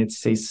 I mean,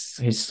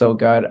 he's so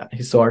good.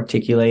 He's so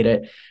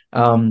articulated.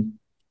 And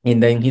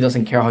then he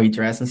doesn't care how you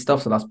dress and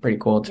stuff. So that's pretty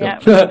cool too.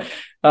 Yeah.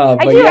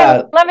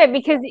 I love it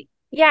because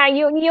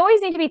you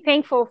always need to be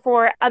thankful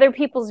for other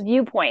people's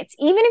viewpoints,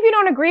 even if you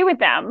don't agree with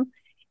them.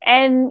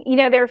 And,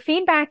 their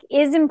feedback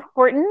is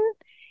important,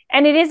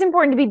 and it is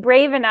important to be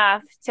brave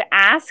enough to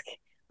ask,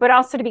 but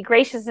also to be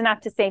gracious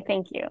enough to say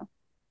thank you.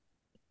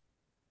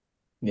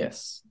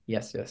 Yes.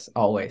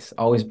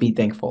 Always be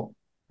thankful.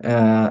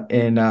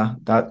 And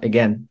that,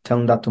 again,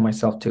 telling that to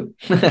myself too.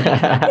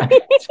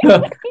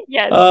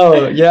 Yes.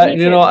 Oh yeah.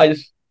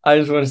 I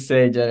just want to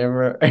say,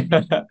 Jennifer,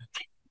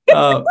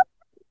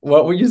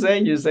 what were you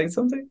saying? You saying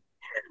something?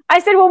 I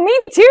said, well, me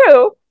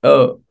too.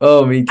 Oh,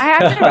 me too. I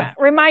have to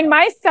remind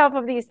myself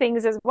of these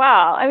things as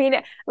well. I mean,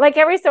 like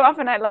every so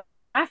often I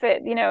laugh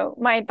at,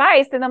 my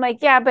advice, and I'm like,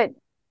 yeah, but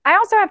I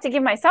also have to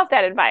give myself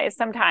that advice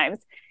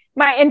sometimes.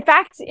 In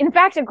fact,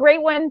 a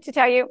great one to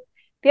tell you.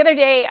 The other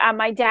day,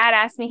 my dad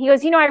asked me, he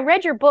goes, I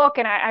read your book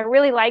and I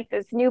really like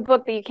this new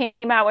book that you came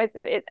out with,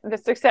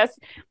 there's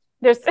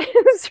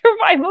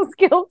survival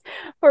skills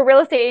for real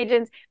estate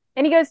agents.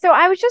 And he goes, so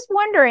I was just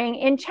wondering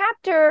in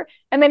chapter,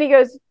 and then he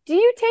goes, do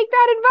you take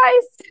that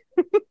advice?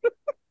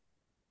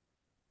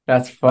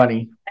 That's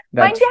funny.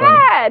 My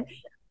dad.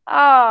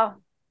 Oh,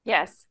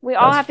 yes. We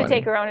all have to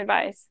take our own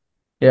advice.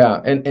 Yeah.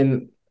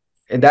 And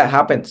that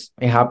happens.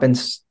 It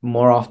happens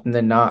more often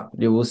than not.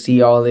 You will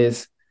see all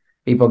these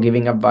people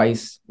giving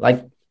advice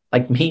like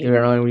me,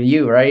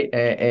 you, right?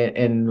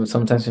 And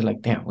sometimes you're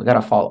like, damn, we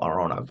gotta follow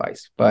our own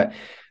advice. But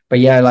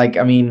yeah, like,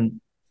 I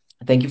mean,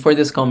 thank you for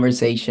this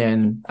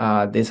conversation.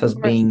 This has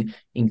been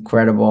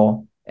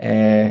incredible,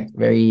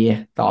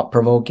 very thought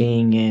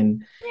provoking,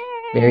 and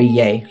very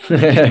yay.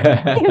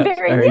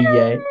 Very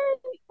yay.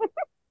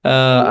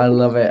 I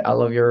love it. I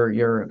love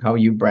your how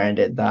you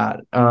branded that.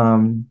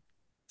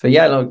 So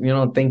yeah,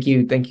 look, thank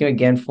you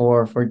again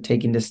for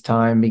taking this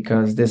time,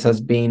 because this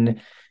has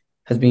been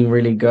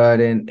really good.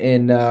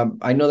 And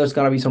I know there's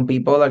gonna be some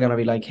people that are gonna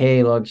be like,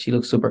 hey, look, she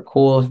looks super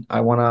cool.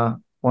 I wanna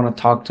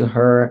talk to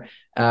her.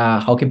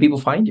 How can people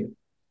find you?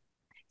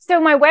 So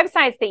my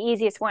website's the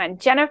easiest one,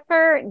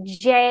 Jennifer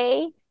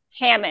J.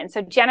 Hammond.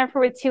 So Jennifer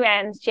with two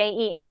N's,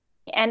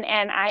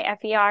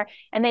 JENNIFER,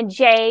 and then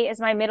J is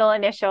my middle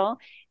initial,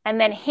 and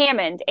then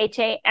Hammond,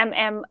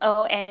 HAMMOND.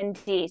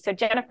 So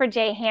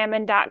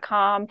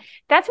JenniferJHammond.com.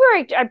 That's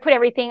where I put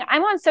everything.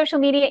 I'm on social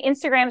media.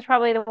 Instagram is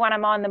probably the one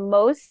I'm on the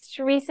most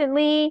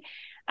recently.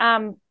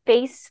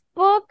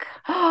 Facebook.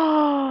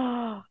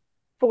 Oh,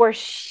 for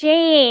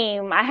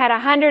shame. I had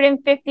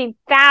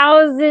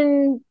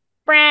 150,000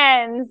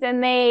 friends,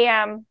 and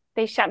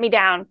they shut me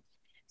down.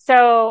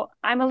 So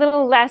I'm a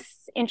little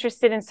less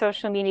interested in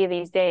social media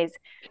these days.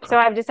 So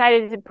I've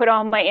decided to put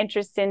all my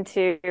interest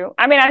into,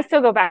 I mean, I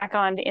still go back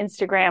on to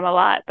Instagram a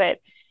lot, but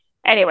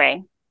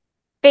anyway,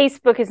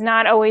 Facebook is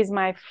not always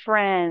my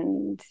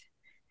friend.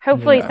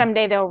 Hopefully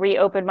someday they'll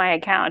reopen my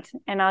account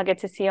and I'll get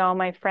to see all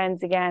my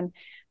friends again.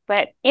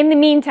 But in the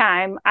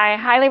meantime, I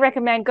highly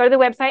recommend go to the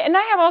website, and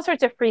I have all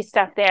sorts of free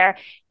stuff there.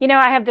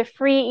 I have the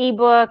free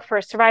ebook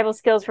for survival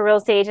skills for real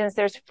estate agents.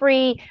 There's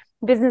free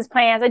business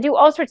plans. I do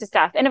all sorts of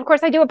stuff. And of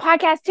course I do a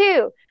podcast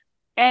too.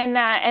 And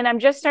I'm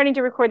just starting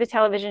to record the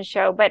television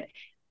show, but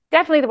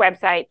definitely the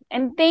website.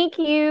 And thank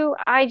you.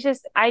 I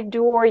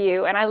adore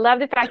you. And I love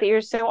the fact that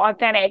you're so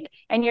authentic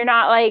and you're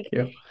not like,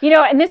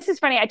 and this is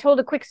funny. I told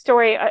a quick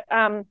story.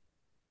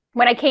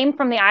 When I came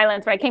from the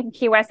islands, when I came from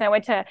Key West and I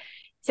went to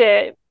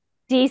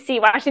DC,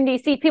 Washington,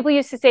 DC, people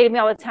used to say to me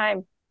all the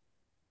time,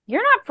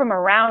 you're not from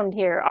around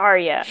here, are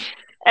you?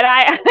 And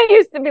I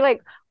used to be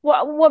like,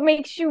 what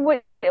makes you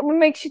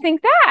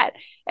think that?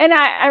 And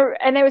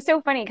and it was so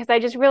funny because I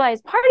just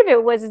realized part of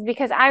it was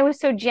because I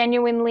was so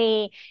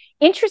genuinely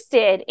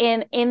interested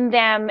in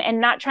them and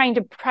not trying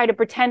to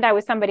pretend I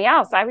was somebody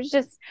else. I was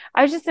just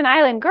an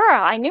island girl.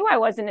 I knew I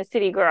wasn't a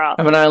city girl.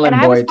 I'm an island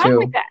boy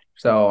too.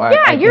 So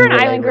you're an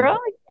island girl,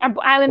 an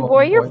island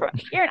boy. You're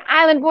an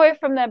island boy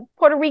from the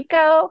Puerto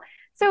Rico.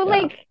 So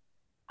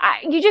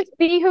you just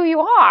be who you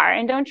are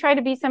and don't try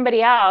to be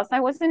somebody else. I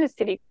wasn't a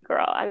city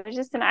girl. I was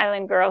just an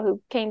island girl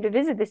who came to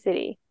visit the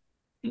city.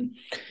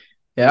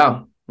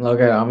 Yeah.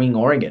 Look, I'm in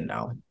Oregon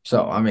now.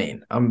 So, I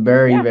mean, I'm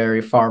very,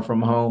 very far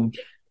from home.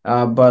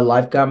 But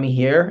life got me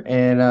here,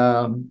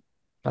 and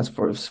that's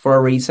for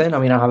a reason. I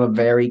mean, I have a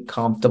very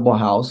comfortable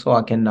house, so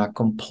I cannot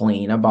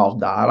complain about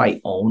that.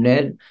 I own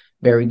it.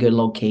 Very good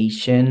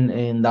location,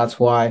 and that's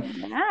why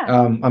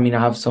I mean,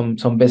 I have some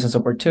business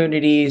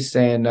opportunities,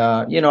 and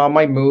I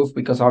might move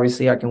because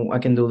obviously I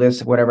can do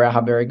this whatever. I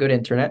have very good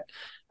internet,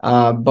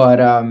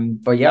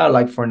 but yeah,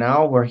 like for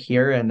now we're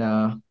here,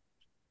 and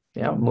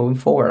moving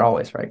forward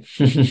always, right?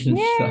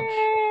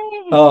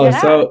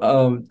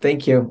 So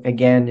thank you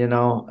again.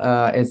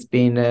 It's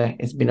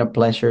been a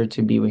pleasure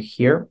to be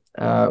here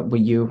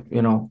with you.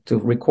 To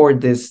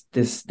record this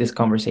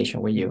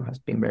conversation with you has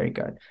been very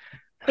good.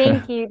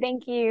 Thank you.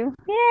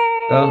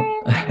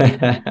 Yay!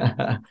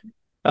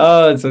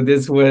 So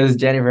this was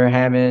Jennifer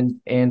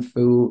Hammond and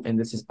Fu, and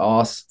this is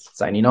us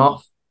signing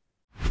off.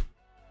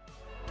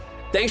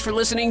 Thanks for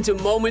listening to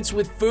Moments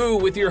with Fu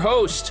with your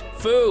host,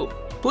 Fu.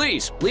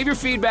 Please leave your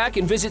feedback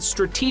and visit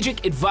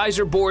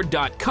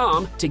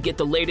strategicadvisorboard.com to get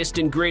the latest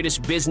and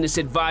greatest business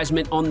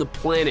advisement on the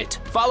planet.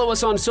 Follow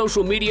us on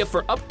social media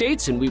for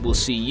updates, and we will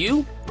see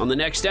you on the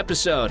next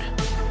episode.